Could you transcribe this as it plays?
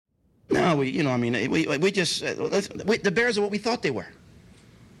No, we just the Bears are what we thought they were.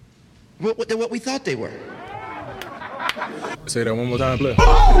 They're what we thought they were. Say that one more time, play.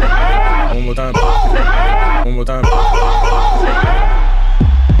 One more time. One more time.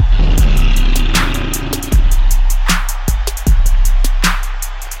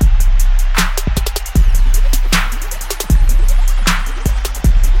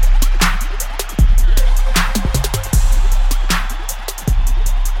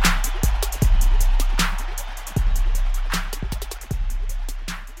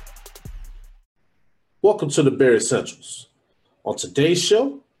 Welcome to the Bear Essentials. On today's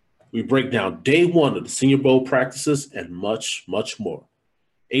show, we break down day one of the Senior Bowl practices and much, much more.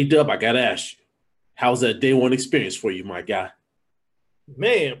 A-Dub, I got to ask you, how's that day one experience for you, my guy?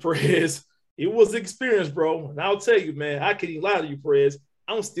 Man, Perez, it was an experience, bro. And I'll tell you, man, I can't even lie to you, Perez.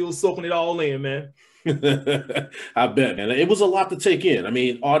 I'm still soaking it all in, man. I bet, man. It was a lot to take in. I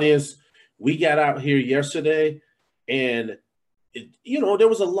mean, audience, we got out here yesterday and there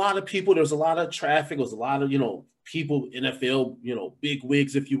was a lot of people. There was a lot of traffic. There was a lot of, people, NFL, big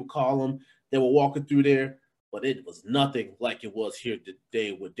wigs, if you would call them, that were walking through there. But it was nothing like it was here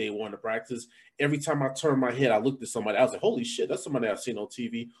today with day one of practice. Every time I turned my head, I looked at somebody. I was like, holy shit, that's somebody I've seen on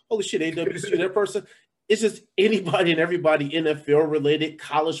TV. Holy shit, AWC, that person. It's just anybody and everybody NFL related,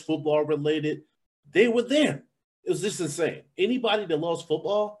 college football related. They were there. It was just insane. Anybody that loves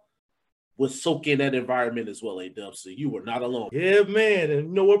football was soak in that environment as well, A-Dub, so you were not alone. Yeah, man. And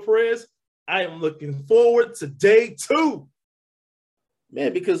you know what, Perez? I am looking forward to day two.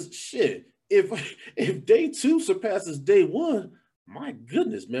 Man, because shit, if day two surpasses day one, my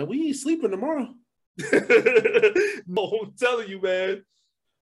goodness, man, we ain't sleeping tomorrow. No, I'm telling you, man.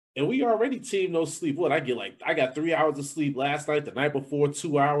 And we already team no sleep. What, I got 3 hours of sleep last night, the night before,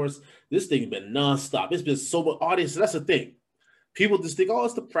 2 hours. This thing's been nonstop. It's been so much audience. That's the thing. People just think,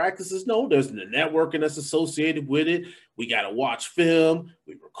 it's the practices. No, there's the networking that's associated with it. We got to watch film.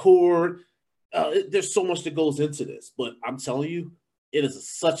 We record. There's so much that goes into this. But I'm telling you, it is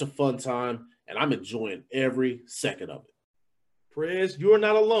such a fun time, and I'm enjoying every second of it. Perez, you're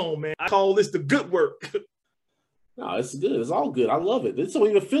not alone, man. I call this the good work. No, it's good. It's all good. I love it. This don't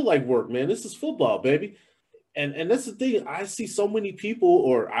even feel like work, man. This is football, baby. And that's the thing. I see so many people,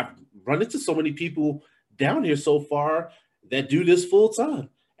 or I've run into so many people down here so far that do this full time.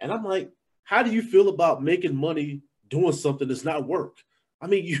 And I'm like, how do you feel about making money doing something that's not work? I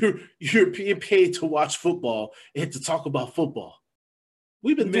mean, you're being paid to watch football and to talk about football.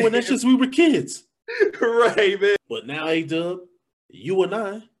 We've been doing that since we were kids. Right, man. But now, A-Dub, you and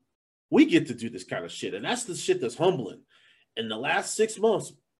I, we get to do this kind of shit. And that's the shit that's humbling. In the last 6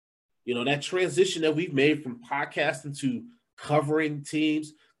 months, that transition that we've made from podcasting to covering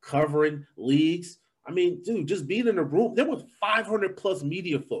teams, covering leagues, I mean, dude, just being in a room, there were 500 plus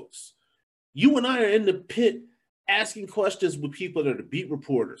media folks. You and I are in the pit asking questions with people that are beat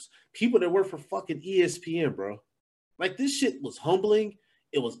reporters, people that work for fucking ESPN, bro. Like, this shit was humbling.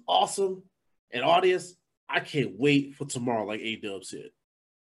 It was awesome. And audience, I can't wait for tomorrow, like A-Dub said.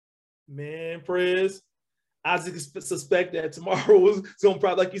 Man, Perez, I suspect that tomorrow is going to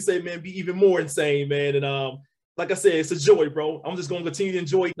probably, like you say, man, be even more insane, man. And like I said, it's a joy, bro. I'm just going to continue to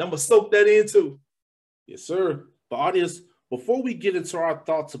enjoy it. I'm going to soak that in, too. Yes, sir. But audience, before we get into our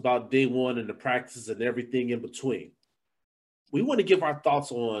thoughts about day one and the practices and everything in between, we want to give our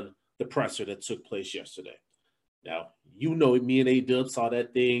thoughts on the presser that took place yesterday. Now, me and A-Dub saw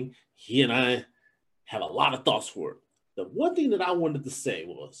that thing. He and I have a lot of thoughts for it. The one thing that I wanted to say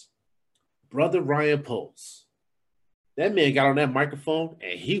was, Brother Ryan Poles, that man got on that microphone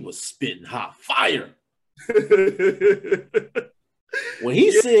and he was spitting hot fire. When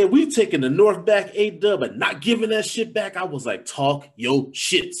he said we taking the North back, A-Dub, and not giving that shit back, I was like, talk your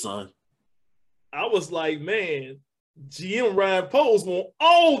shit, son. I was like, man, GM Ryan Poles want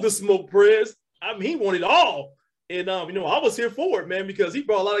all the smoke, Perez. I mean, he wanted all. And, I was here for it, man, because he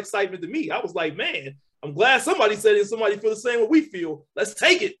brought a lot of excitement to me. I was like, man, I'm glad somebody said it and somebody feel the same way we feel. Let's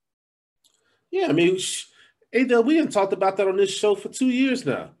take it. Yeah, I mean, A-Dub, we haven't talked about that on this show for 2 years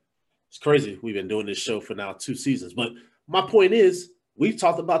now. It's crazy. We've been doing this show for now 2 seasons. But my point is, we've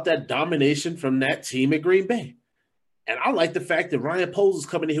talked about that domination from that team at Green Bay. And I like the fact that Ryan Poles is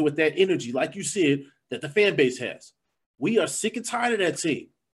coming in here with that energy, like you said, that the fan base has. We are sick and tired of that team.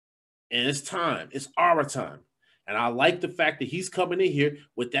 And it's time. It's our time. And I like the fact that he's coming in here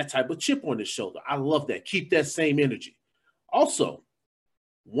with that type of chip on his shoulder. I love that. Keep that same energy. Also,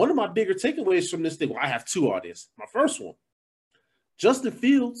 one of my bigger takeaways from this thing, well, I have two, audience. My first one, Justin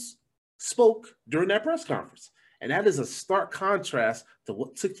Fields spoke during that press conference. And that is a stark contrast to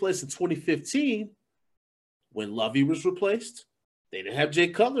what took place in 2015 when Lovie was replaced They didn't have Jay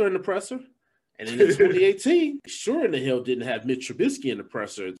Cutler in the presser. And then in 2018, sure in the hell didn't have Mitch Trubisky in the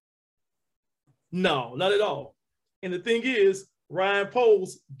presser. No, not at all. And the thing is, Ryan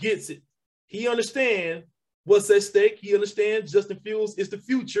Poles gets it. He understands what's at stake. He understands Justin Fields is the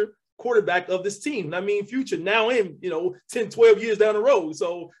future quarterback of this team. And I mean future now in, 10, 12 years down the road.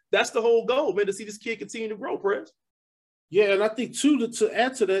 So that's the whole goal, man, to see this kid continue to grow, Prez. Yeah, and I think, too, to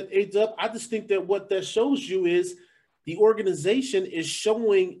add to that, A-Dub, I just think that what that shows you is the organization is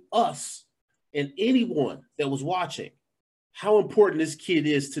showing us and anyone that was watching how important this kid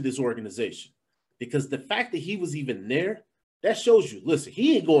is to this organization. Because the fact that he was even there, that shows you, listen,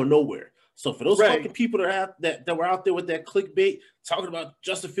 he ain't going nowhere. So for those fucking people that were out there with that clickbait talking about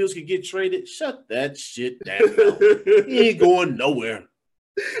Justin Fields could get traded, shut that shit down. He ain't going nowhere.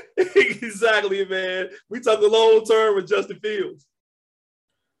 Exactly, man. We talk the long term with Justin Fields.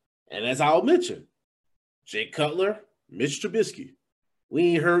 And as I'll mention, Jay Cutler, Mitch Trubisky,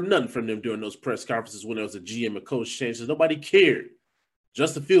 we ain't heard nothing from them during those press conferences when there was a GM and coach change. So nobody cared.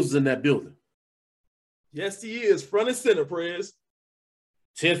 Justin Fields is in that building. Yes, he is. Front and center, Prez.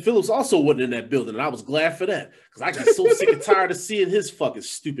 Ted Phillips also wasn't in that building, and I was glad for that because I got so sick and tired of seeing his fucking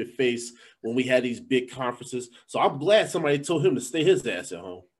stupid face when we had these big conferences. So I'm glad somebody told him to stay his ass at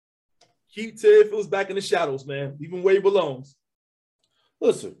home. Keep Ted Phillips back in the shadows, man. Leave him where he belongs.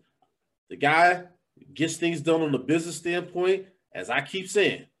 Listen, the guy gets things done on the business standpoint. As I keep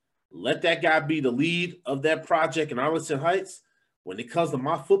saying, let that guy be the lead of that project in Arlington Heights. When it comes to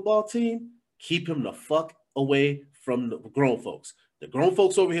my football team, keep him the fuck away from the grown folks. The grown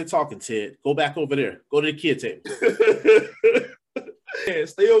folks over here talking, Ted. Go back over there. Go to the kid table. Yeah,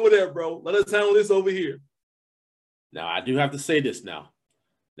 stay over there, bro. Let us handle this over here. Now, I do have to say this now.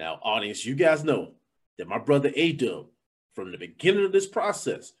 Now, audience, you guys know that my brother A-Dub, from the beginning of this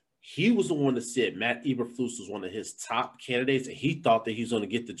process, he was the one that said Matt Eberflus was one of his top candidates, and he thought that he was going to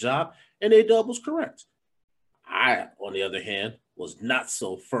get the job, and A-Dub was correct. I, on the other hand, was not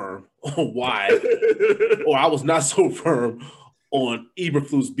so firm on why, or I was not so firm on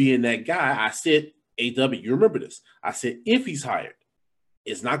Eberflus being that guy. I said, A-W, you remember this. I said, if he's hired,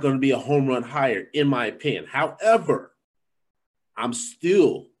 it's not going to be a home run hire, in my opinion. However, I'm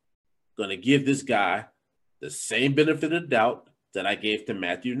still going to give this guy the same benefit of the doubt that I gave to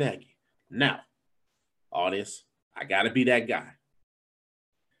Matthew Nagy. Now, audience, I got to be that guy.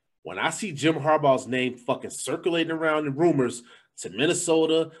 When I see Jim Harbaugh's name fucking circulating around in rumors to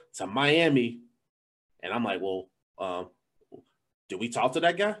Minnesota, to Miami, and I'm like, well, did we talk to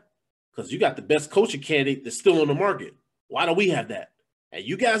that guy? Because you got the best coaching candidate that's still on the market. Why don't we have that? And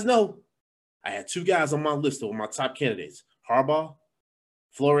you guys know, I had two guys on my list of my top candidates. Harbaugh,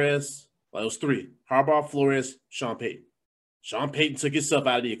 Flores, well, it was three. Harbaugh, Flores, Sean Payton. Sean Payton took himself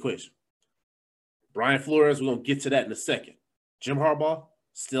out of the equation. Brian Flores, we're going to get to that in a second. Jim Harbaugh,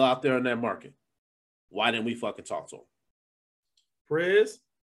 still out there in that market. Why didn't we fucking talk to him? Prez,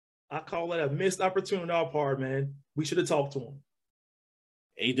 I call that a missed opportunity on our part, man. We should have talked to him.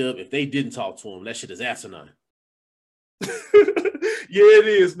 A-Dub, if they didn't talk to him, that shit is asinine. Yeah, it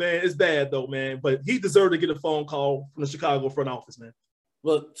is, man. It's bad, though, man. But he deserved to get a phone call from the Chicago front office, man.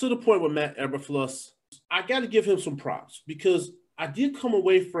 Well, to the point with Matt Eberflus, I got to give him some props because I did come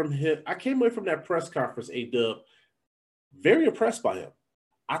away from him. I came away from that press conference, A-Dub, very impressed by him.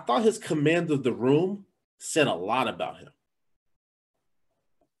 I thought his command of the room said a lot about him.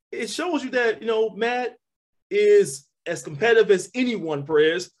 It shows you that, Matt is as competitive as anyone,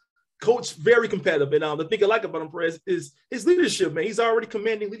 Prez. Coach, very competitive. And the thing I like about him, Prez, is his leadership, man. He's already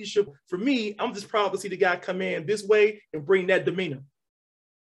commanding leadership. For me, I'm just proud to see the guy come in this way and bring that demeanor.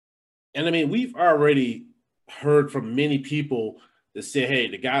 And, I mean, we've already heard from many people that say, hey,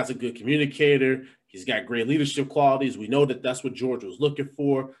 the guy's a good communicator. He's got great leadership qualities. We know that that's what Georgia was looking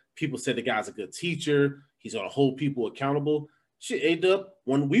for. People said the guy's a good teacher. He's going to hold people accountable. Shit, A-Dub,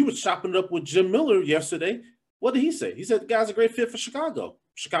 when we were chopping it up with Jim Miller yesterday, what did he say? He said the guy's a great fit for Chicago.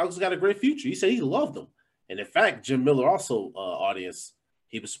 Chicago's got a great future. He said he loved him. And, in fact, Jim Miller also, audience,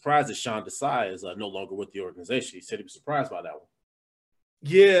 he was surprised that Sean Desai is no longer with the organization. He said he was surprised by that one.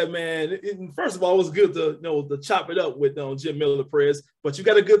 Yeah, man. First of all, it was good to chop it up with Jim Miller, Prez. But you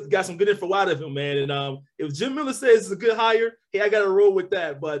got some good info out of him, man. And if Jim Miller says it's a good hire, hey, I got to roll with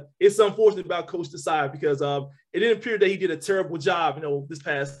that. But it's unfortunate about Coach Desai because it didn't appear that he did a terrible job, this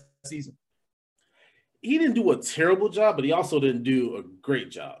past season. He didn't do a terrible job, but he also didn't do a great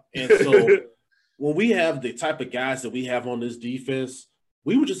job. And so when we have the type of guys that we have on this defense,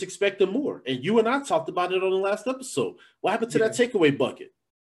 we were just expecting more. And you and I talked about it on the last episode. What happened to that takeaway bucket?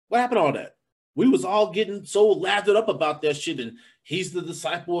 What happened to all that? We was all getting so lathered up about that shit, and he's the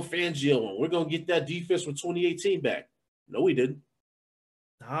disciple of Fangio, and we're going to get that defense from 2018 back. No, we didn't.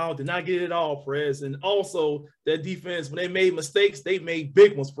 No, did not get it all, Perez. And also, that defense, when they made mistakes, they made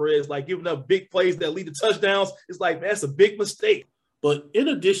big ones, Perez, like giving up big plays that lead to touchdowns. It's like, man, that's a big mistake. But in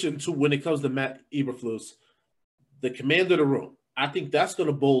addition to when it comes to Matt Eberflus, the command of the room, I think that's going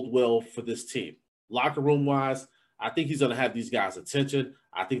to bode well for this team. Locker room wise, I think he's going to have these guys' attention.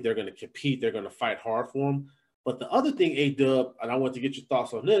 I think they're going to compete. They're going to fight hard for him. But the other thing, A-Dub, and I want to get your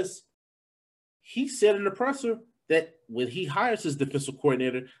thoughts on this, he said in the presser that when he hires his defensive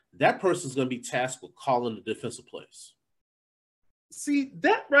coordinator, that person's going to be tasked with calling the defensive plays. See,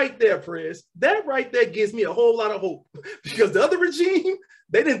 that right there, Perez, that right there gives me a whole lot of hope because the other regime,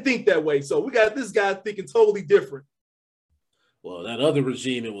 they didn't think that way. So we got this guy thinking totally different. Well, that other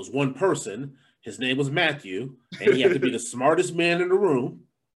regime, it was one person. His name was Matthew, and he had to be the smartest man in the room,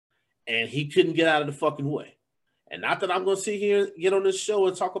 and he couldn't get out of the fucking way. And not that I'm going to sit here, get on this show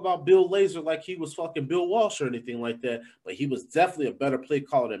and talk about Bill Lazor like he was fucking Bill Walsh or anything like that, but he was definitely a better play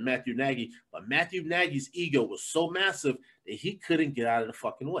caller than Matthew Nagy. But Matthew Nagy's ego was so massive that he couldn't get out of the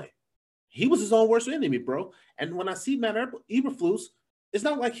fucking way. He was his own worst enemy, bro. And when I see Matt Eberflus, it's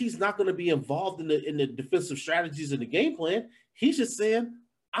not like he's not going to be involved in the defensive strategies and the game plan. He's just saying,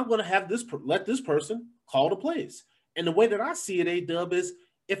 I'm going to have let this person call the plays. And the way that I see it, A-Dub, is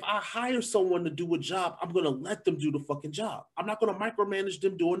if I hire someone to do a job, I'm going to let them do the fucking job. I'm not going to micromanage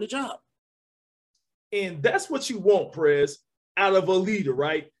them doing the job. And that's what you want, Perez, out of a leader,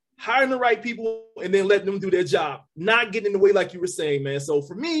 right? Hiring the right people and then letting them do their job, not getting in the way like you were saying, man. So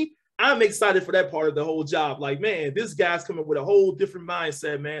for me, I'm excited for that part of the whole job. Like, man, this guy's coming with a whole different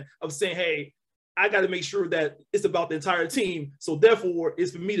mindset, man, of saying, hey, I got to make sure that it's about the entire team. So therefore,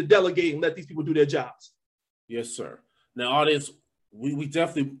 it's for me to delegate and let these people do their jobs. Yes, sir. Now, audience, we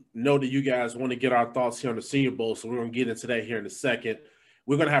definitely know that you guys want to get our thoughts here on the Senior Bowl, so we're going to get into that here in a second.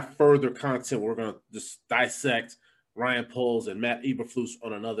 We're going to have further content. We're going to just dissect Ryan Poles and Matt Eberflus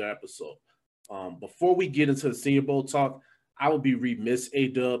on another episode. Before we get into the Senior Bowl talk, I would be remiss,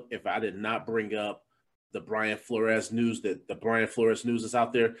 A-Dub, if I did not bring up the Brian Flores news, that the Brian Flores news is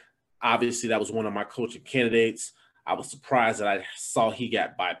out there. Obviously, that was one of my coaching candidates. I was surprised that I saw he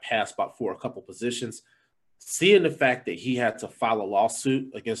got bypassed for a couple positions. Seeing the fact that he had to file a lawsuit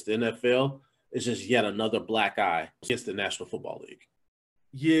against the NFL is just yet another black eye against the National Football League.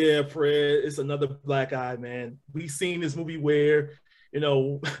 Yeah, Fred, it's another black eye, man. We've seen this movie where,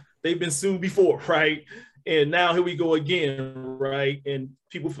 they've been sued before, right? And now here we go again, right? And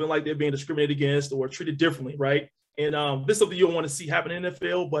people feel like they're being discriminated against or treated differently, right? And this is something you don't want to see happen in the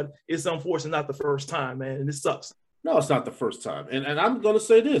NFL, but it's unfortunately not the first time, man. And it sucks. No, it's not the first time. And I'm going to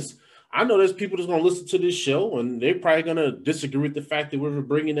say this. I know there's people that's going to listen to this show, and they're probably going to disagree with the fact that we're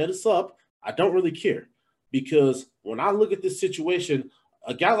bringing this up. I don't really care, because when I look at this situation,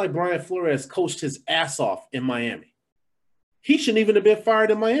 a guy like Brian Flores coached his ass off in Miami. He shouldn't even have been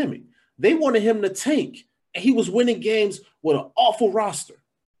fired in Miami. They wanted him to tank, and he was winning games with an awful roster.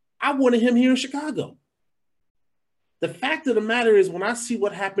 I wanted him here in Chicago. The fact of the matter is, when I see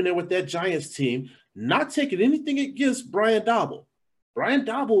what happened there with that Giants team, not taking anything against Brian Daboll. Brian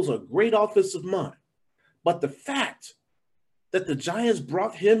Daboll is a great offensive mind. But the fact that the Giants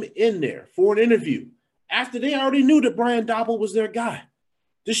brought him in there for an interview after they already knew that Brian Daboll was their guy,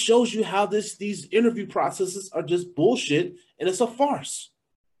 this shows you how these interview processes are just bullshit, and it's a farce.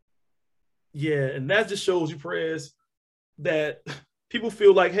 Yeah, and that just shows you, Perez, that people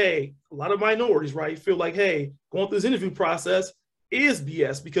feel like, hey, a lot of minorities, right, feel like, hey, going through this interview process is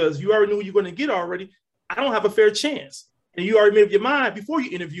BS because you already knew what you're going to get already. I don't have a fair chance. And you already made up your mind before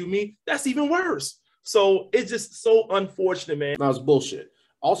you interview me. That's even worse. So it's just so unfortunate, man. That was bullshit.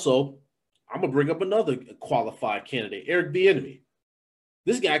 Also, I'm going to bring up another qualified candidate, Eric Bieniemy.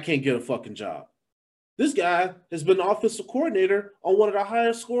 This guy can't get a fucking job. This guy has been the offensive coordinator on one of the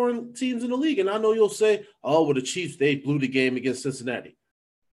highest scoring teams in the league. And I know you'll say, oh, well, the Chiefs, they blew the game against Cincinnati.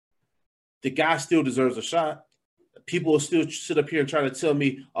 The guy still deserves a shot. People will still sit up here and try to tell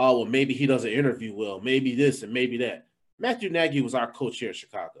me, oh, well, maybe he doesn't interview well. Maybe this and maybe that. Matthew Nagy was our coach here in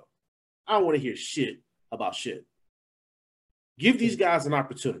Chicago. I don't want to hear shit about shit. Give these guys an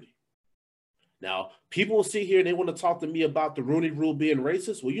opportunity. Now, people will sit here and they want to talk to me about the Rooney Rule being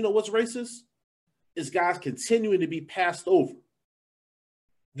racist. Well, you know what's racist? It's guys continuing to be passed over.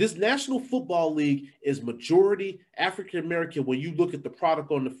 This National Football League is majority African-American when you look at the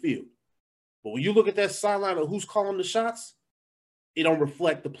product on the field. But when you look at that sideline of who's calling the shots, it don't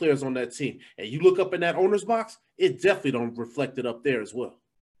reflect the players on that team. And you look up in that owner's box, it definitely don't reflect it up there as well.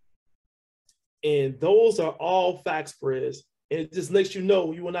 And those are all facts, Perez. And it just lets you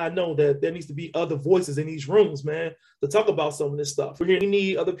know, you and I know, that there needs to be other voices in these rooms, man, to talk about some of this stuff. We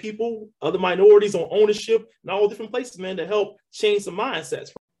need other people, other minorities on ownership and all different places, man, to help change some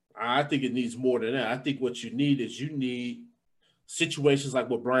mindsets. I think it needs more than that. I think what you need situations like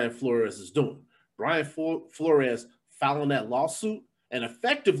what Brian Flores is doing. Brian Flores filing that lawsuit and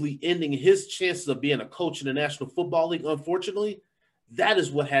effectively ending his chances of being a coach in the National Football League, unfortunately, that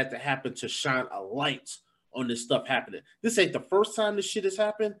is what had to happen to shine a light on this stuff happening. This ain't the first time this shit has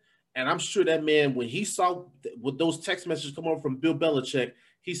happened. And I'm sure that man, when he saw with those text messages come over from Bill Belichick,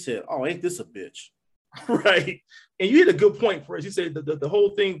 he said, oh, ain't this a bitch? Right. And you hit a good point for us. You said the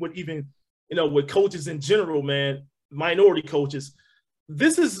whole thing with even, with coaches in general, man, minority coaches,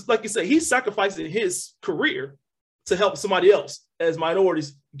 this is, like you say, he's sacrificing his career to help somebody else as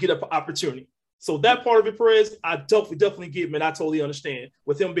minorities get an opportunity. So that part of it, Perez, I definitely get, man. I totally understand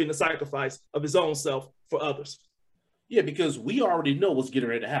with him being the sacrifice of his own self for others. Yeah, because we already know what's getting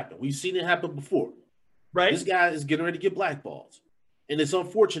ready to happen. We've seen it happen before. Right. This guy is getting ready to get blackballed. And it's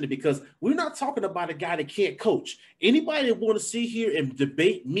unfortunate because we're not talking about a guy that can't coach. Anybody that want to sit here and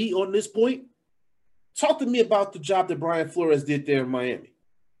debate me on this point, talk to me about the job that Brian Flores did there in Miami.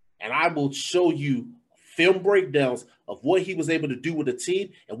 And I will show you film breakdowns of what he was able to do with the team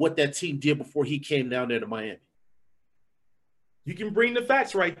and what that team did before he came down there to Miami. You can bring the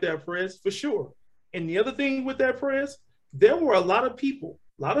facts right there, Perez, for sure. And the other thing with that, Perez, there were a lot of people,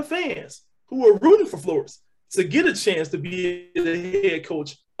 a lot of fans who were rooting for Flores to get a chance to be the head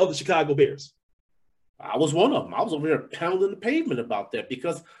coach of the Chicago Bears. I was one of them. I was over here pounding the pavement about that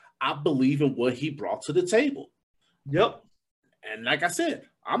because I believe in what he brought to the table. Yep. And like I said,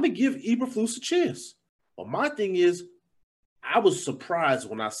 I'm going to give Eberflus a chance. But my thing is, I was surprised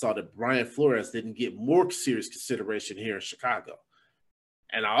when I saw that Brian Flores didn't get more serious consideration here in Chicago.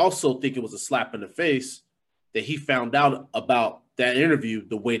 And I also think it was a slap in the face that he found out about that interview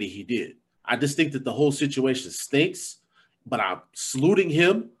the way that he did. I just think that the whole situation stinks, but I'm saluting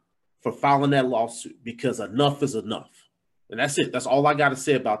him for filing that lawsuit because enough is enough. And that's it. That's all I got to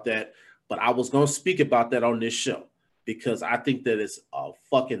say about that. But I was going to speak about that on this show because I think that it's a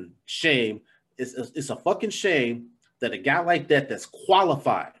fucking shame. It's a fucking shame that a guy like that that's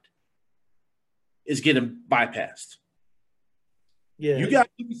qualified is getting bypassed. Yeah, you got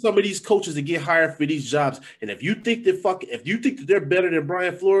some of these coaches that get hired for these jobs, and if you think that they're better than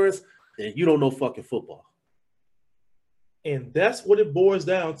Brian Flores, then you don't know fucking football. And that's what it boils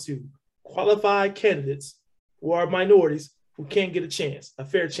down to: qualified candidates who are minorities who can't get a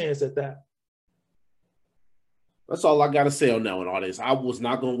fair chance at that. That's all I got to say on that one, audience. I was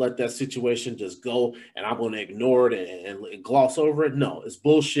not going to let that situation just go, and I'm going to ignore it and gloss over it. No, it's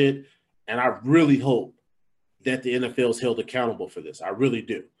bullshit, and I really hope that the NFL is held accountable for this. I really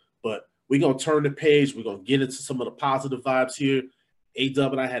do. But we're going to turn the page. We're going to get into some of the positive vibes here.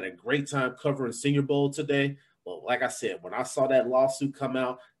 A-Dub and I had a great time covering Senior Bowl today. But like I said, when I saw that lawsuit come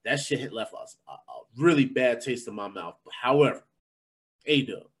out, that shit had left us a really bad taste in my mouth. But however,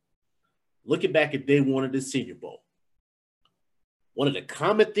 A-Dub, looking back at day one of the Senior Bowl, one of the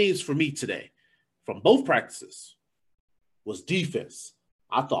common themes for me today from both practices was defense.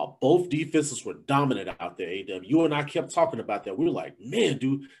 I thought both defenses were dominant out there, A-Dub. You and I kept talking about that. We were like, man,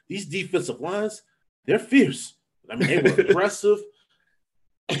 dude, these defensive lines, they're fierce. I mean, they were aggressive.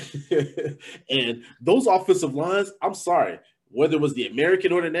 And those offensive lines, I'm sorry, whether it was the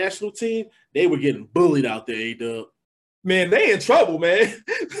American or the national team, they were getting bullied out there, A-Dub. Man, they in trouble, man.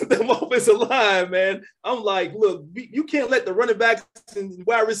 The offensive line, man. I'm like, look, you can't let the running backs and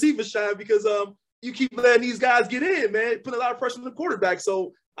wide receivers shine because you keep letting these guys get in, man, putting a lot of pressure on the quarterback.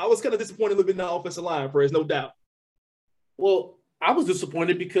 So I was kind of disappointed a little bit in the offensive line, Perez, no doubt. Well, I was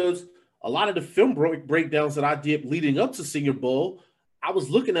disappointed because a lot of the film breakdowns that I did leading up to Senior Bowl, I was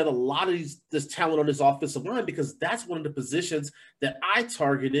looking at a lot of this talent on this offensive line because that's one of the positions that I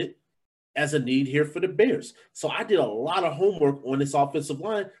targeted as a need here for the Bears. So I did a lot of homework on this offensive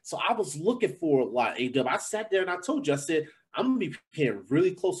line. So I was looking for a lot, A-Dub. I sat there and I told you, I said, I'm going to be paying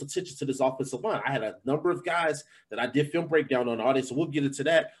really close attention to this offensive line. I had a number of guys that I did film breakdown on the audience, so we'll get into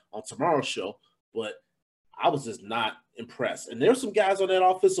that on tomorrow's show. But I was just not impressed. And there's some guys on that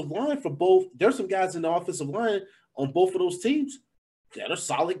offensive line for both. There's some guys in the offensive line on both of those teams that are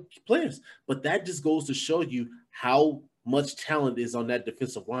solid players. But that just goes to show you how much talent is on that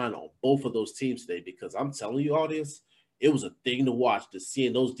defensive line on both of those teams today, because I'm telling you, audience, it was a thing to watch, to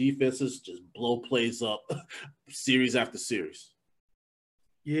seeing those defenses just blow plays up series after series.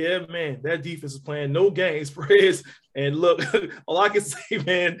 Yeah, man, that defense is playing no games, Perez. And look, all I can say,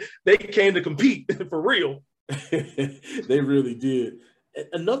 man, they came to compete for real. They really did.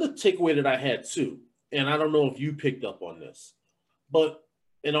 Another takeaway that I had too, and I don't know if you picked up on this, But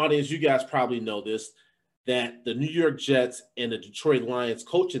in audience, you guys probably know this, that the New York Jets and the Detroit Lions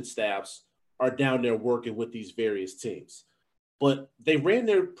coaching staffs are down there working with these various teams. But they ran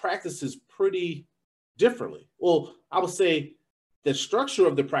their practices pretty differently. Well, I would say the structure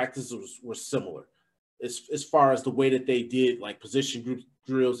of the practices were similar as far as the way that they did like position group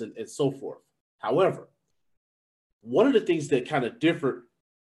drills and so forth. However, one of the things that kind of differed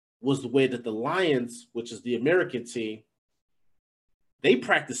was the way that the Lions, which is the American team, they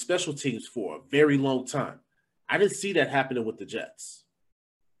practiced special teams for a very long time. I didn't see that happening with the Jets.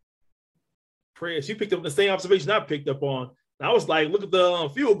 Prez, you picked up the same observation I picked up on. I was like, look at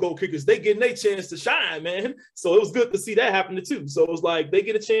the field goal kickers. They getting their chance to shine, man. So it was good to see that happening too. So it was like they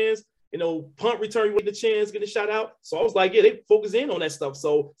get a chance, punt return, you get the chance, get a shot out. So I was like, yeah, they focus in on that stuff.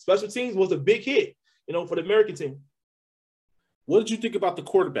 So special teams was a big hit, for the American team. What did you think about the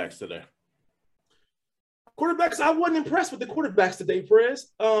quarterbacks today? Quarterbacks, I wasn't impressed with the quarterbacks today,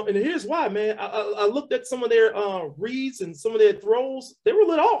 Prez. And here's why, man. I looked at some of their reads and some of their throws. They were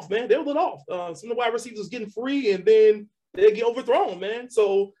lit off, man. They were lit off. Some of the wide receivers was getting free, and then they get overthrown, man.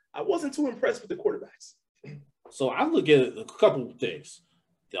 So I wasn't too impressed with the quarterbacks. So I look at a couple of things.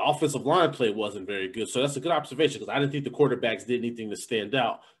 The offensive line play wasn't very good. So that's a good observation because I didn't think the quarterbacks did anything to stand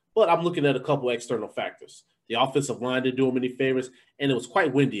out. But I'm looking at a couple of external factors. The offensive line didn't do them any favors, and it was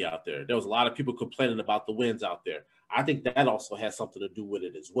quite windy out there. There was a lot of people complaining about the winds out there. I think that also has something to do with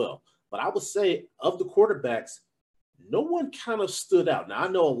it as well. But I would say of the quarterbacks, no one kind of stood out. Now, I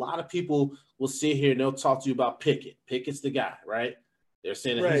know a lot of people will sit here and they'll talk to you about Pickett. Pickett's the guy, right? They're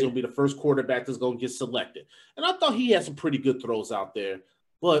saying that he's going to be the first quarterback that's going to get selected. And I thought he had some pretty good throws out there.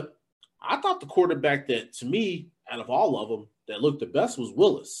 But I thought the quarterback that, to me, out of all of them, that looked the best was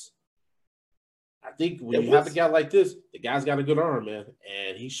Willis. I think when you have a guy like this, the guy's got a good arm, man.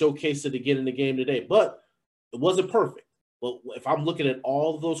 And he showcased it again in the game today. But it wasn't perfect. But if I'm looking at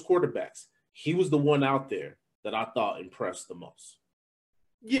all of those quarterbacks, he was the one out there that I thought impressed the most.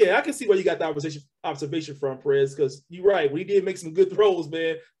 Yeah, I can see where you got the observation from, Perez, because you're right. When he did make some good throws,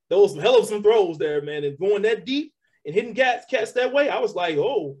 man, those hell of some throws there, man. And going that deep and hitting cats that way, I was like,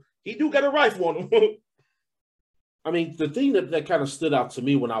 oh, he do got a rifle on him. I mean, the thing that kind of stood out to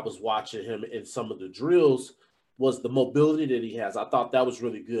me when I was watching him in some of the drills was the mobility that he has. I thought that was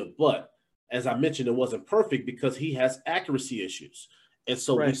really good. But as I mentioned, it wasn't perfect because he has accuracy issues. And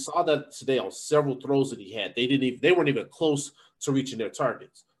so we saw that today on several throws that he had. They weren't even close to reaching their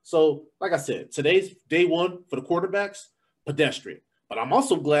targets. So, like I said, today's day one for the quarterbacks, pedestrian. But I'm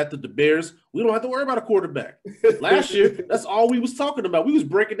also glad that the Bears, we don't have to worry about a quarterback. Last year, that's all we was talking about. We was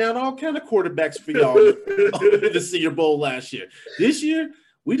breaking down all kind of quarterbacks for y'all in the Senior Bowl last year. This year,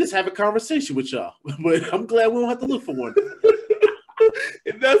 we just have a conversation with y'all. But I'm glad we don't have to look for one.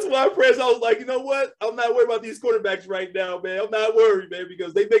 And that's why, Prez, I was like, you know what? I'm not worried about these quarterbacks right now, man. I'm not worried, man,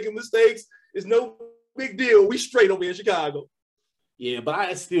 because they making mistakes. It's no big deal. We straight over here in Chicago. Yeah, but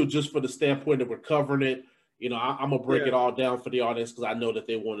I still, just for the standpoint that we're covering it, I'm going to break it all down for the audience because I know that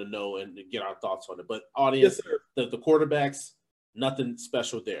they want to know and get our thoughts on it. But audience, the quarterbacks, nothing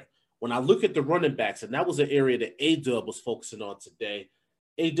special there. When I look at the running backs, and that was an area that A-Dub was focusing on today.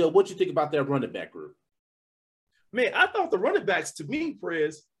 A-Dub, what do you think about that running back group? Man, I thought the running backs, to me,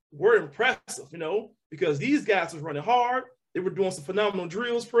 Perez, were impressive, because these guys was running hard. They were doing some phenomenal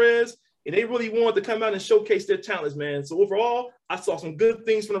drills, Perez, and they really wanted to come out and showcase their talents, man. So overall, I saw some good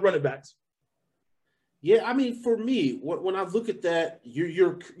things from the running backs. Yeah, I mean, for me, when I look at that,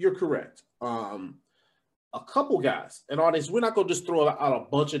 you're correct. A couple guys, and audience, we're not going to just throw out a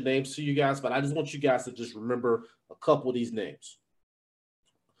bunch of names to you guys, but I just want you guys to just remember a couple of these names.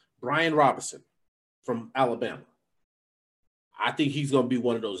 Brian Robinson from Alabama. I think he's going to be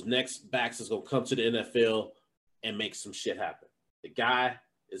one of those next backs that's going to come to the NFL and make some shit happen. The guy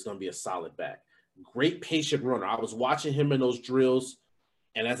is going to be a solid back. Great patient runner. I was watching him in those drills,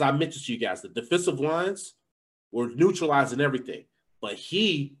 and as I mentioned to you guys, the defensive lines were neutralizing everything, but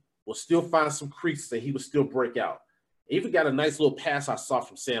he will still find some creaks that he would still break out. He even got a nice little pass I saw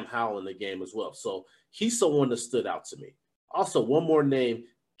from Sam Howell in the game as well. So he's someone that stood out to me. Also, one more name,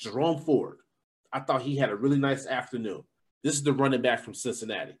 Jerome Ford. I thought he had a really nice afternoon. This is the running back from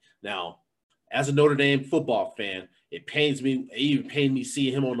Cincinnati. Now, as a Notre Dame football fan, it even pained me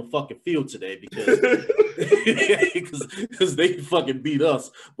seeing him on the fucking field today because they fucking beat us.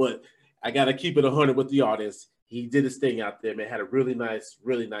 But I got to keep it 100 with the audience. He did his thing out there, man. Had a really nice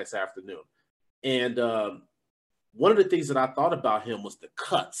afternoon. And one of the things that I thought about him was the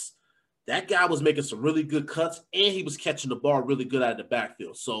cuts. That guy was making some really good cuts, and he was catching the ball really good out of the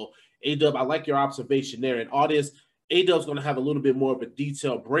backfield. So, A-Dub, I like your observation there. And audience, A-Dub's going to have a little bit more of a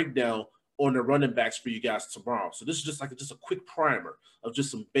detailed breakdown on the running backs for you guys tomorrow. So this is just a quick primer of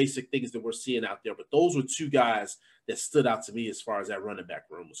just some basic things that we're seeing out there. But those were two guys that stood out to me as far as that running back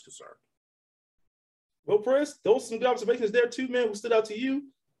room was concerned. Well, Press, those some good observations there too, man. Who stood out to you?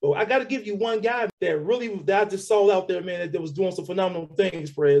 Well, I got to give you one guy that I just saw out there, man, that was doing some phenomenal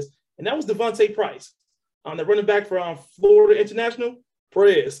things, Press, and that was Devontae Price, the running back from Florida International.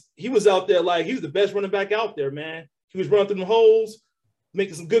 Press, he was out there like he was the best running back out there, man. He was running through the holes,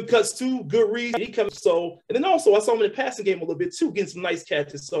 making some good cuts too, good reads. And then also I saw him in the passing game a little bit too, getting some nice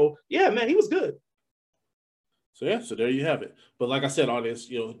catches. So yeah, man, he was good. So there you have it. But like I said, audience,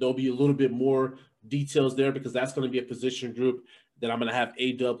 there'll be a little bit more details there because that's going to be a position group that I'm going to have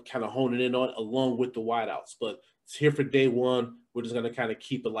A-Dub kind of honing in on along with the wideouts. But it's here for day one. We're just going to kind of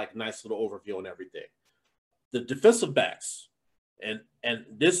keep it like nice little overview on everything. The defensive backs, and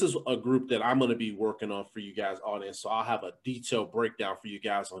this is a group that I'm going to be working on for you guys, audience. So I'll have a detailed breakdown for you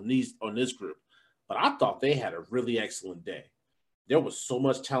guys on this group. But I thought they had a really excellent day. There was so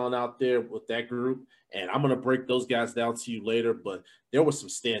much talent out there with that group, and I'm going to break those guys down to you later, but there were some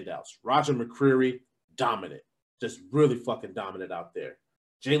standouts. Roger McCreary, dominant, just really fucking dominant out there.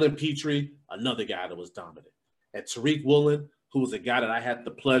 Jalen Petrie, another guy that was dominant. And Tariq Woolen, who was a guy that I had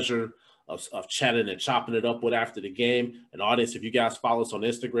the pleasure of chatting and chopping it up with after the game. And audience, if you guys follow us on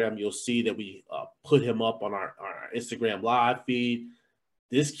Instagram, you'll see that we put him up on our Instagram live feed.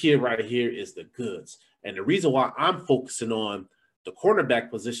 This kid right here is the goods. And the reason why I'm focusing on the cornerback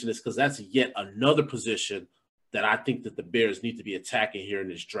position is because that's yet another position that I think that the Bears need to be attacking here in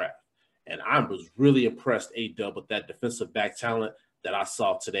this draft. And I was really impressed, A-Dub, with that defensive back talent that I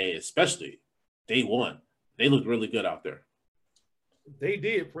saw today, especially day one. They looked really good out there. They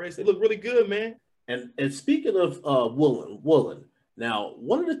did, Press. They looked really good, man. And speaking of Woolen, now,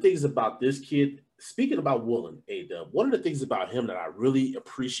 one of the things about this kid, speaking about Woolen, A-Dub, one of the things about him that I really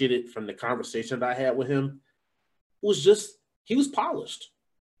appreciated from the conversation that I had with him was just he was polished.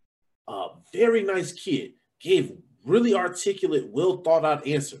 Very nice kid. Gave really articulate, well thought out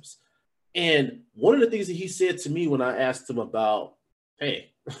answers. And one of the things that he said to me when I asked him about,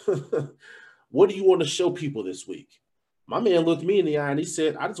 hey, what do you want to show people this week? My man looked me in the eye and he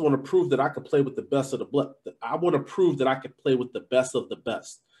said, I just want to prove that I could play with the best of I want to prove that I could play with the best of the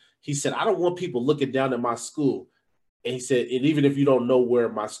best. He said, I don't want people looking down at my school. And he said, and even if you don't know where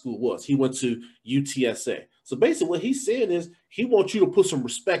my school was, he went to UTSA. So basically what he's saying is he wants you to put some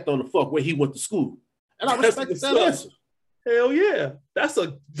respect on the fuck where he went to school. And I respect that answer. Hell yeah. That's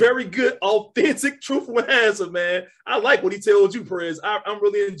a very good, authentic, truthful answer, man. I like what he told you, Perez. I'm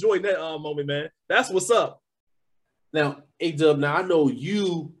really enjoying that moment, man. That's what's up. Now, A-Dub, now I know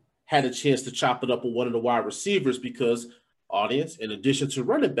you had a chance to chop it up with one of the wide receivers because, audience, in addition to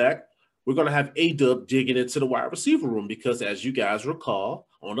running back, we're going to have A-Dub digging into the wide receiver room because, as you guys recall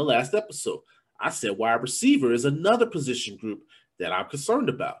on the last episode, I said wide receiver is another position group that I'm concerned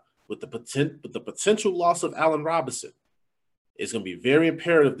about with the potential loss of Allen Robinson. It's going to be very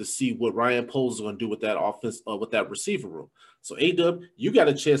imperative to see what Ryan Poles is going to do with that offense, with that receiver room. So, A-Dub, you got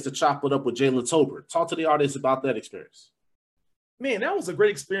a chance to chop it up with Jalen Tolbert. Talk to the audience about that experience. Man, that was a great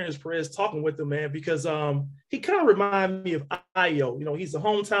experience, Perez, talking with him, man, because he kind of reminded me of Ayo. He's a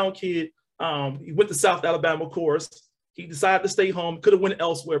hometown kid. He went to South Alabama, of course. He decided to stay home, could have went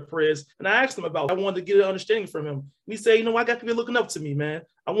elsewhere, Perez. And I asked him about it. I wanted to get an understanding from him. And he said, I got people looking up to me, man.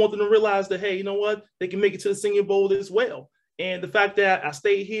 I want them to realize that, hey, you know what? They can make it to the Senior Bowl as well. And the fact that I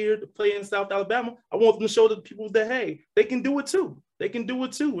stayed here to play in South Alabama, I want them to show the people that, hey, they can do it too. They can do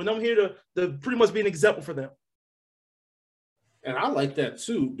it too. And I'm here to pretty much be an example for them. And I like that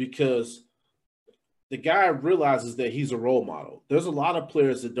too, because the guy realizes that he's a role model. There's a lot of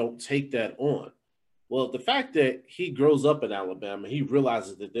players that don't take that on. Well, the fact that he grows up in Alabama, he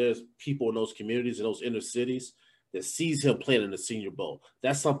realizes that there's people in those communities, in those inner cities, that sees him playing in the Senior Bowl.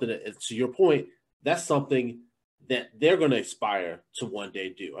 That's something that, to your point, that's something that they're going to aspire to one day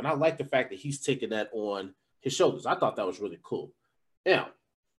do. And I like the fact that he's taking that on his shoulders. I thought that was really cool. Now,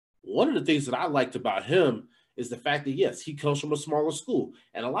 one of the things that I liked about him is the fact that, yes, he comes from a smaller school.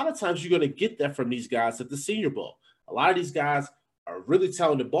 And a lot of times you're going to get that from these guys at the Senior Bowl. A lot of these guys are really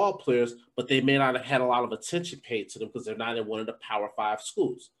talented ball players, but they may not have had a lot of attention paid to them because they're not in one of the Power 5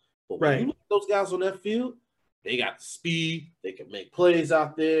 schools. But when you look at those guys on that field, they got the speed, they can make plays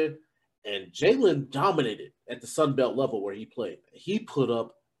out there. And Jalen dominated at the Sun Belt level where he played. He put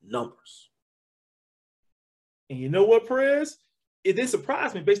up numbers. And you know what, Perez? It didn't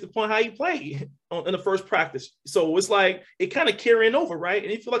surprise me based upon how he played in the first practice. So it's like it kind of carrying over, right?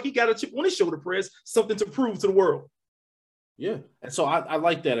 And he feel like he got a chip on his shoulder, Perez, something to prove to the world. Yeah. And so I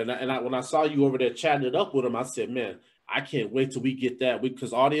like that. And when I saw you over there chatting it up with him, I said, man, I can't wait till we get that.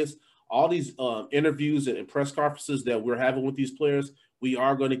 Because audience, all these interviews and press conferences that we're having with these players, we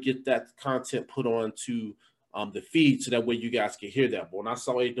are going to get that content put on to the feed so that way you guys can hear that. But when I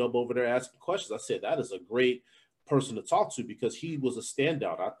saw A-Dub over there asking questions, I said, that is a great person to talk to because he was a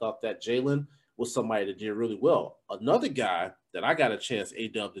standout. I thought that Jalen was somebody that did really well. Another guy that I got a chance,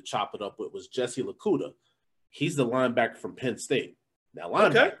 A-Dub, to chop it up with was Jesse Lakuta. He's the linebacker from Penn State. Now,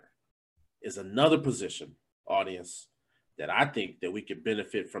 linebacker is another position, audience, that I think that we could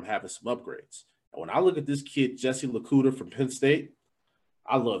benefit from having some upgrades. And when I look at this kid, Jesse Lakuta from Penn State,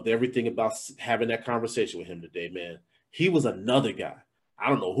 I loved everything about having that conversation with him today, man. He was another guy. I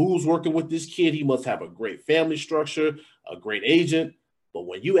don't know who's working with this kid. He must have a great family structure, a great agent. But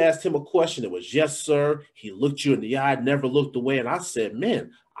when you asked him a question, it was, yes, sir. He looked you in the eye, never looked away. And I said,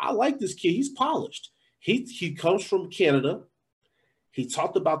 man, I like this kid. He's polished. He comes from Canada. He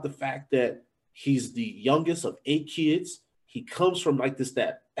talked about the fact that he's the youngest of 8 kids. He comes from like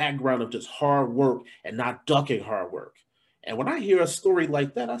that background of just hard work and not ducking hard work. And when I hear a story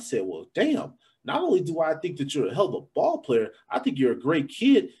like that, I said, well, damn, not only do I think that you're a hell of a ball player, I think you're a great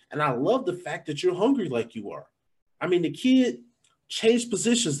kid. And I love the fact that you're hungry like you are. I mean, the kid changed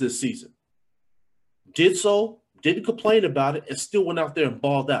positions this season. Did so, didn't complain about it, and still went out there and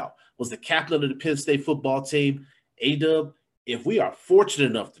balled out. Was the captain of the Penn State football team. A-Dub, if we are fortunate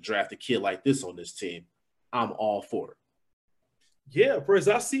enough to draft a kid like this on this team, I'm all for it. Yeah, Prez,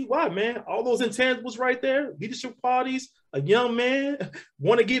 I see why, man. All those intangibles right there, leadership qualities, a young man,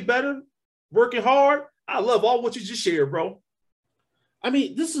 want to get better, working hard. I love all what you just shared, bro. I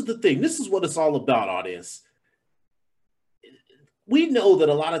mean, this is the thing. This is what it's all about, audience. We know that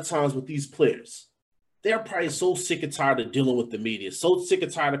a lot of times with these players, they're probably so sick and tired of dealing with the media, so sick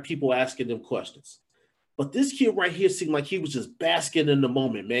and tired of people asking them questions. But this kid right here seemed like he was just basking in the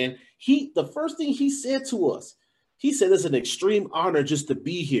moment, man. The first thing he said to us, he said, it's an extreme honor just to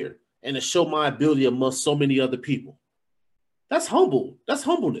be here and to show my ability amongst so many other people. That's humble. That's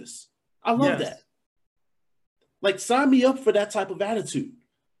humbleness. I love that. Like, sign me up for that type of attitude.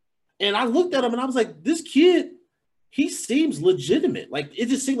 And I looked at him and I was like, this kid, he seems legitimate. Like, it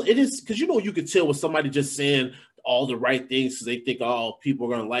just seemed like it is, because you could tell with somebody just saying all the right things because they think, oh, people are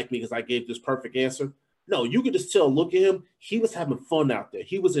going to like me because I gave this perfect answer. No, you could just tell, look at him. He was having fun out there.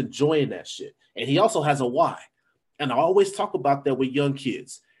 He was enjoying that shit. And he also has a why. And I always talk about that with young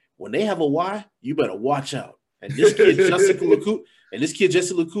kids. When they have a why, you better watch out. And this kid, Jesse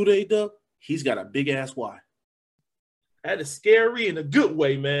Lakuta, A-Dub, he's got a big ass why. That is scary in a good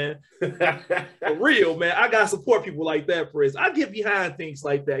way, man. For real, man. I gotta support people like that, Perez. I get behind things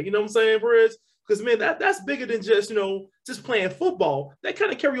like that. You know what I'm saying, Perez? Because, man, that's bigger than just, just playing football. That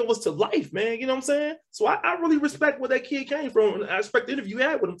kind of carry over to life, man. You know what I'm saying? So I really respect where that kid came from. And I respect the interview you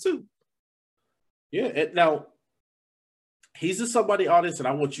had with him, too. Yeah, and now, he's just somebody, audience, and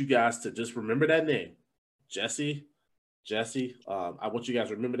I want you guys to just remember that name. Jesse. I want you guys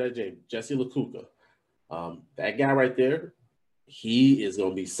to remember that name, Jesse Lakuta. That guy right there, he is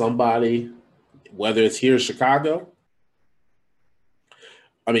going to be somebody, whether it's here in Chicago.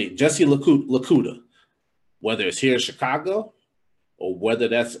 I mean, Jesse Lakuta, whether it's here in Chicago or whether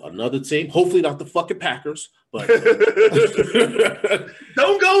that's another team, hopefully not the fucking Packers, but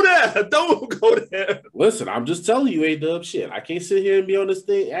don't go there. Don't go there. Listen, I'm just telling you, A-Dub, shit. I can't sit here and be on this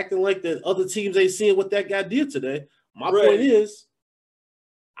thing acting like the other teams ain't seeing what that guy did today. My point is,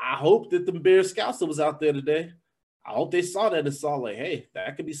 I hope that the Bears scouts that was out there today, I hope they saw that and saw like, hey,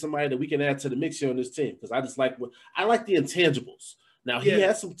 that could be somebody that we can add to the mix here on this team. Because I like the intangibles. Now, he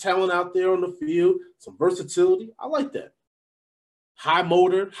has some talent out there on the field, some versatility. I like that. High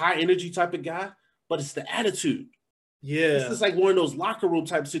motor, high energy type of guy, but it's the attitude. Yeah. This is like one of those locker room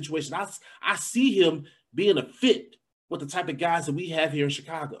type of situations. I see him being a fit with the type of guys that we have here in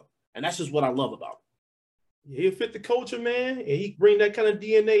Chicago. And that's just what I love about him. Yeah, he'll fit the culture, man, and he bring that kind of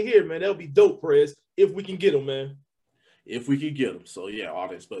DNA here, man. That'll be dope, Perez, if we can get him, man. If we can get him. So, yeah,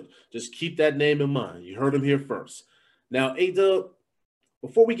 audience, but just keep that name in mind. You heard him here first. Now, A-Dub,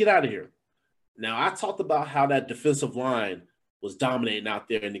 before we get out of here, now I talked about how that defensive line was dominating out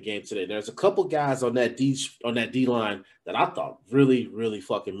there in the game today. There's a couple guys on that D line that I thought really, really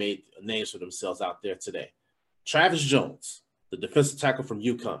fucking made names for themselves out there today. Travis Jones, the defensive tackle from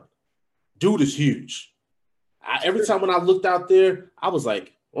UConn. Dude is huge. Every time when I looked out there, I was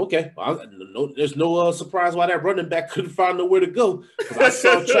like, okay, there's no surprise why that running back couldn't find nowhere to go. Because I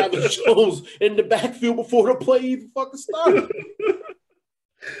saw Travis Jones in the backfield before the play even fucking started.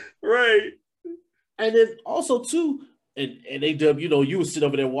 Right. And then also, too, and A-Dub, you were sitting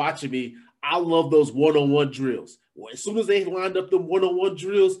over there watching me. I love those one-on-one drills. Well, as soon as they lined up the one-on-one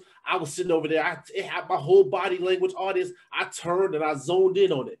drills, I was sitting over there. It had my whole body language, audience. I turned and I zoned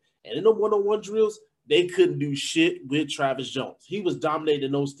in on it. And in the one-on-one drills, they couldn't do shit with Travis Jones. He was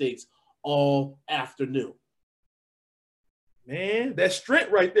dominating those things all afternoon. Man, that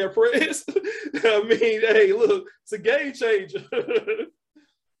strength right there, Prez. I mean, hey, look, it's a game changer.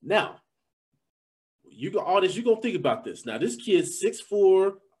 Now, you're going to think about this. Now, this kid's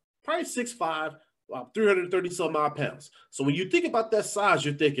 6'4", probably 6'5", 330 some odd pounds. So when you think about that size,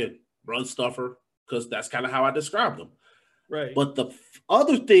 you're thinking run stuffer, because that's kind of how I described him. Right. But the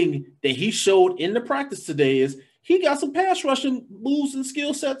other thing that he showed in the practice today is he got some pass rushing moves and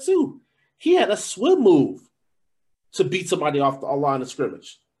skill set too. He had a swim move to beat somebody off the line of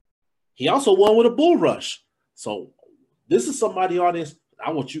scrimmage. He also won with a bull rush. So this is somebody, audience,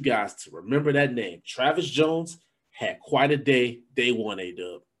 I want you guys to remember that name. Travis Jones had quite a day one,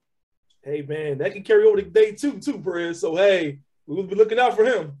 A-Dub. Hey, man, that can carry over to day two, too, Perez. So, hey, we'll be looking out for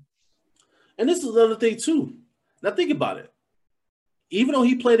him. And this is another thing, too. Now, think about it. Even though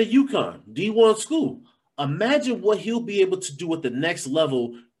he played at UConn, D1 school, imagine what he'll be able to do at the next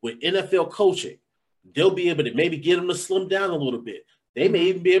level with NFL coaching. They'll be able to maybe get him to slim down a little bit. They may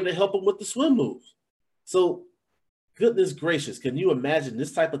even be able to help him with the swim moves. So, goodness gracious, can you imagine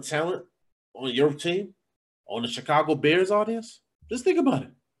this type of talent on your team, on the Chicago Bears, audience? Just think about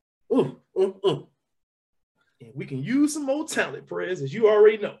it. And we can use some more talent, Perez, as you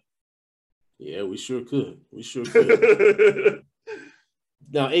already know. Yeah, we sure could. We sure could.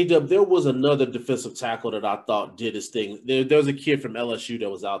 Now, A-Dub, there was another defensive tackle that I thought did his thing. There's a kid from LSU that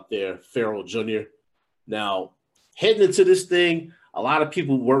was out there, Farrell Jr. Now, heading into this thing, a lot of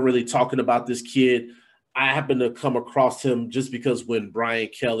people weren't really talking about this kid. I happened to come across him just because when Brian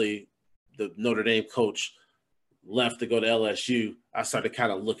Kelly, the Notre Dame coach, left to go to LSU, I started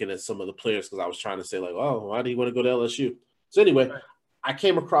kind of looking at some of the players because I was trying to say, like, oh, why do you want to go to LSU? So anyway, I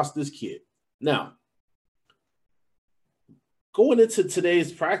came across this kid. Now, going into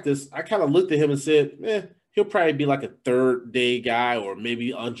today's practice, I kind of looked at him and said, he'll probably be like a third-day guy or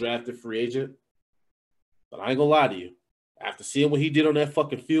maybe undrafted free agent. But I ain't going to lie to you. After seeing what he did on that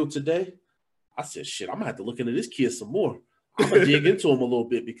fucking field today, I said, shit, I'm going to have to look into this kid some more. I'm going to dig into him a little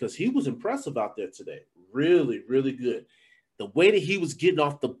bit because he was impressive out there today. Really, really good. The way that he was getting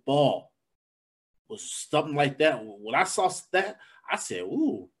off the ball was something like that. When I saw that, I said,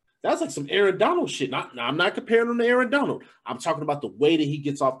 ooh, that's like some Aaron Donald shit. Now, I'm not comparing him to Aaron Donald. I'm talking about the way that he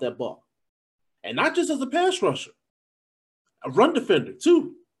gets off that ball. And not just as a pass rusher, a run defender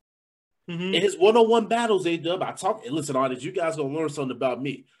too. Mm-hmm. In his one-on-one battles, A-Dub, listen, audience, you guys going to learn something about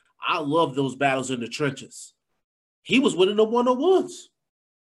me. I love those battles in the trenches. He was winning the one-on-ones.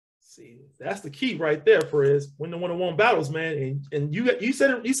 See, that's the key right there, Perez. Win the one-on-one battles, man. And you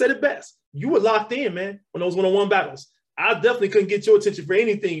said it best. You were locked in, man, on those one-on-one battles. I definitely couldn't get your attention for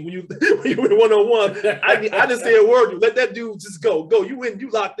anything when you were one-on-one. I just say a word. Let that dude just go. Go. You win. You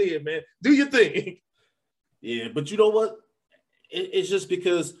locked in, man. Do your thing. Yeah, but you know what? It's just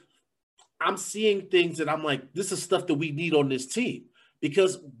because I'm seeing things that I'm like, this is stuff that we need on this team.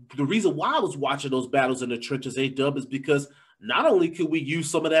 Because the reason why I was watching those battles in the trenches, A-Dub, is because not only could we use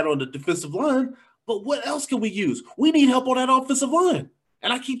some of that on the defensive line, but what else can we use? We need help on that offensive line.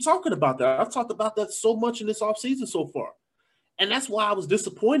 And I keep talking about that. I've talked about that so much in this offseason so far. And that's why I was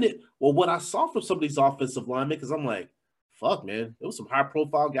disappointed with what I saw from some of these offensive linemen, because I'm like, fuck, man, there was some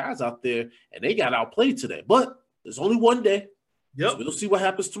high-profile guys out there, and they got outplayed today. But there's only one day. Yep. So we'll see what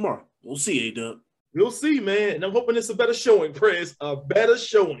happens tomorrow. We'll see, A-Dub. We'll see, man. And I'm hoping it's a better showing, Prez. A better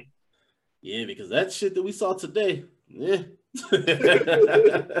showing. Yeah, because that shit that we saw today, yeah.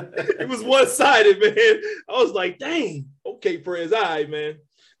 It was one-sided, man. I was like, dang. Okay, Prez, all right, man.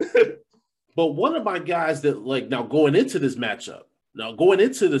 But one of my guys that, like, now going into this matchup, now going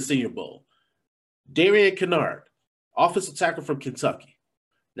into the Senior Bowl, Darian Kinnard, offensive tackle from Kentucky.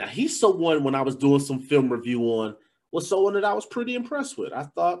 Now, he's someone, when I was doing some film review on, was someone that I was pretty impressed with. I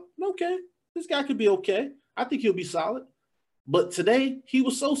thought, okay, this guy could be okay. I think he'll be solid. But today, he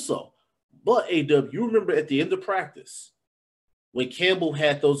was so-so. But, A-W, you remember at the end of practice, when Campbell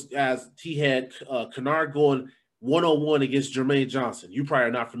had those guys, he had Kinnard going one-on-one against Jermaine Johnson. You probably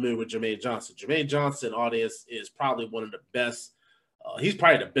are not familiar with Jermaine Johnson. Jermaine Johnson, audience, is probably one of the best. He's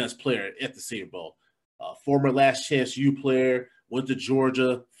probably the best player at the Senior Bowl. Former Last Chance U player, went to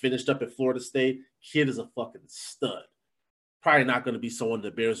Georgia, finished up at Florida State. Kid is a fucking stud. Probably not going to be someone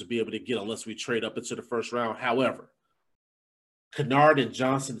the Bears will be able to get unless we trade up into the first round. However, Kinnard and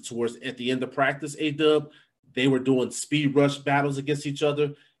Johnson at the end of practice, A-Dub, they were doing speed rush battles against each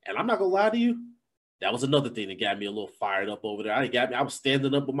other. And I'm not going to lie to you, that was another thing that got me a little fired up over there. I was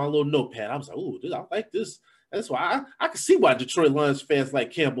standing up with my little notepad. I was like, ooh, I like this. That's why I can see why Detroit Lions fans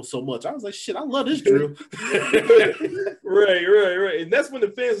like Campbell so much. I was like, shit, I love this drill. Right. And that's when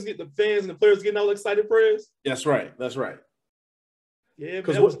the fans and the players getting all excited, prayers. That's right. Yeah, man,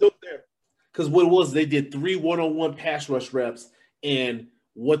 that was dope there. Because what it was, they did 3 one-on-one pass rush reps, and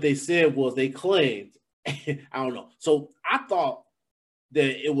what they said was they claimed, I don't know. So I thought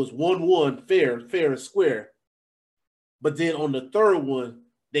that it was 1-1 fair and square. But then on the third one,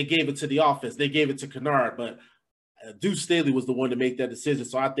 they gave it to the offense. They gave it to Kennard, but Deuce Staley was the one to make that decision.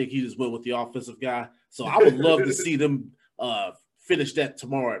 So I think he just went with the offensive guy. So I would love to see them finish that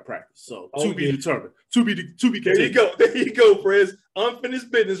tomorrow at practice. So to be determined. To be continued. There you go, Prez.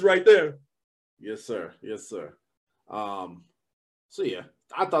 Unfinished business right there. Yes, sir. So yeah,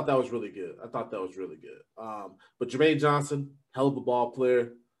 I thought that was really good. But Jermaine Johnson, hell of a ball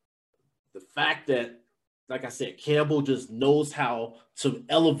player. The fact that, like I said, Campbell just knows how to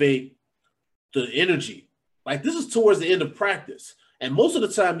elevate the energy. Like, this is towards the end of practice. And most of the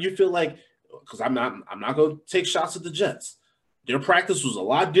time you feel like, because I'm not going to take shots at the Jets. Their practice was a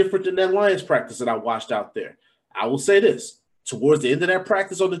lot different than that Lions practice that I watched out there. I will say this, towards the end of that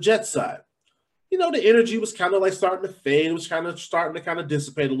practice on the Jets side, the energy was kind of like starting to fade. It was starting to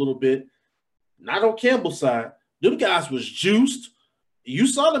dissipate a little bit. Not on Campbell's side. Them guys was juiced. You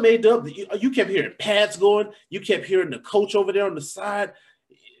saw them A-Dub. You kept hearing pads going. You kept hearing the coach over there on the side.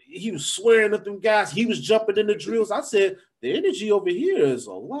 He was swearing at them guys. He was jumping in the drills. I said, the energy over here is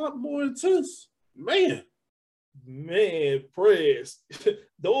a lot more intense. Man, Prez.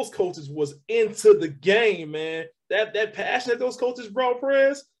 Those coaches was into the game, man. That passion that those coaches brought,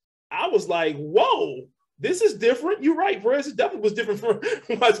 Prez, I was like, whoa, this is different. You're right, Prez. It definitely was different from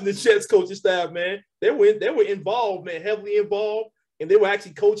watching the Jets coaching staff, man. They were involved, man, heavily involved. And they were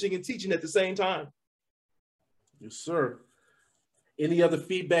actually coaching and teaching at the same time. Yes, sir. Any other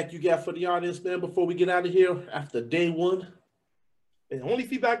feedback you got for the audience, man, before we get out of here after day one? And the only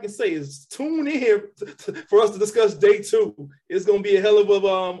feedback I can say is tune in here for us to discuss day 2. It's going to be a hell of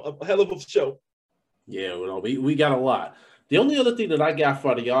a show. Yeah, we got a lot. The only other thing that I got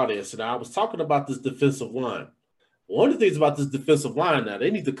for the audience, and I was talking about this defensive line. One of the things about this defensive line now,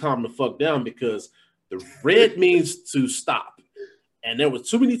 they need to calm the fuck down because the red means to stop. And there was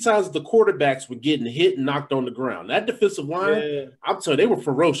too many times the quarterbacks were getting hit and knocked on the ground. That defensive line, I'm telling you, they were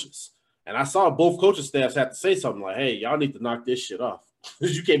ferocious. And I saw both coaching staffs have to say something like, hey, y'all need to knock this shit off.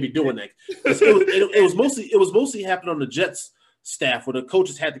 Because you can't be doing that. It was mostly happening on the Jets staff where the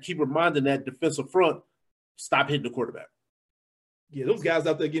coaches had to keep reminding that defensive front, stop hitting the quarterback. Yeah, those guys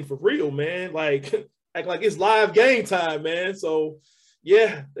out there getting for real, man. Like, act like it's live game time, man. So,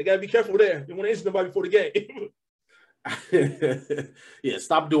 yeah, they got to be careful there. They want to injure nobody before the game. Yeah,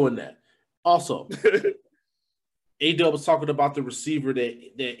 stop doing that. Also, A-Dub was talking about the receiver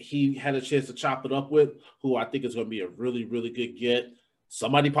that he had a chance to chop it up with, who I think is going to be a really, really good get.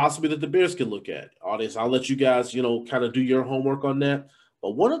 Somebody possibly that the Bears can look at. Audience, I'll let you guys, kind of do your homework on that.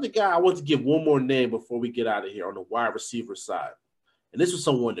 But one of the guys, I want to give one more name before we get out of here on the wide receiver side. And this was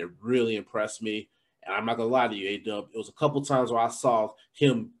someone that really impressed me. And I'm not going to lie to you, A-Dub. It was a couple times where I saw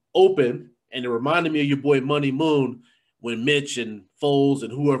him open, and it reminded me of your boy Money Moon when Mitch and Foles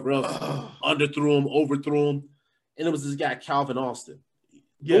and whoever else underthrew him, overthrew him. And it was this guy, Calvin Austin.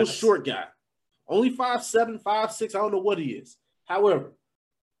 Little short guy. Only 5'7", 5'6", I don't know what he is. However,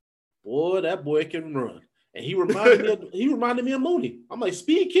 boy, that boy can run. And he reminded me of Mooney. I'm like,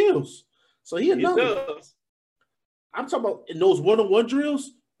 speed kills. So he does. I'm talking about in those one-on-one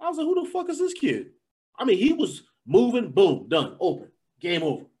drills, I was like, who the fuck is this kid? I mean, he was moving, boom, done, open, game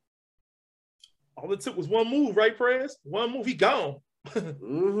over. All it took was one move, right, Prez? One move, he gone.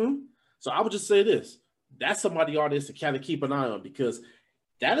 So I would just say this. That's somebody audience to kind of keep an eye on because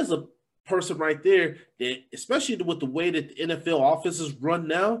that is a person right there that, especially with the way that the NFL offenses run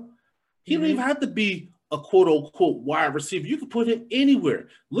now, he don't even have to be a quote-unquote wide receiver. You can put him anywhere.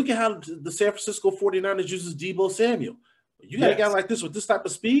 Look at how the San Francisco 49ers uses Deebo Samuel. You got a guy like this with this type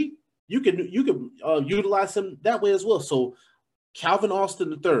of speed, you can utilize him that way as well. So Calvin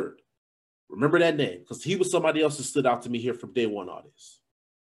Austin III, remember that name because he was somebody else that stood out to me here from day one audience.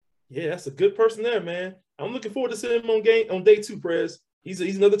 Yeah, that's a good person there, man. I'm looking forward to seeing him on day 2, Prez. He's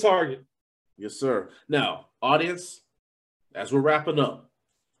another target. Yes, sir. Now, audience, as we're wrapping up,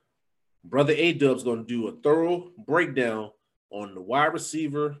 Brother A-Dub's going to do a thorough breakdown on the wide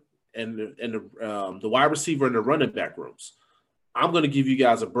receiver and the wide receiver and the running back rooms. I'm going to give you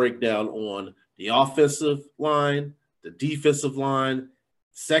guys a breakdown on the offensive line, the defensive line,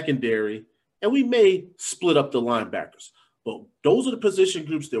 secondary, and we may split up the linebackers. But those are the position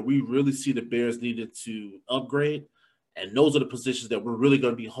groups that we really see the Bears needed to upgrade, and those are the positions that we're really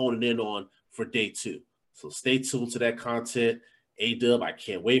going to be honing in on for day 2. So stay tuned to that content. A-Dub, I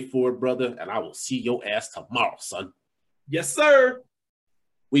can't wait for it, brother. And I will see your ass tomorrow, son. Yes, sir.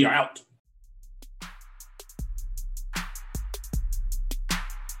 We are out.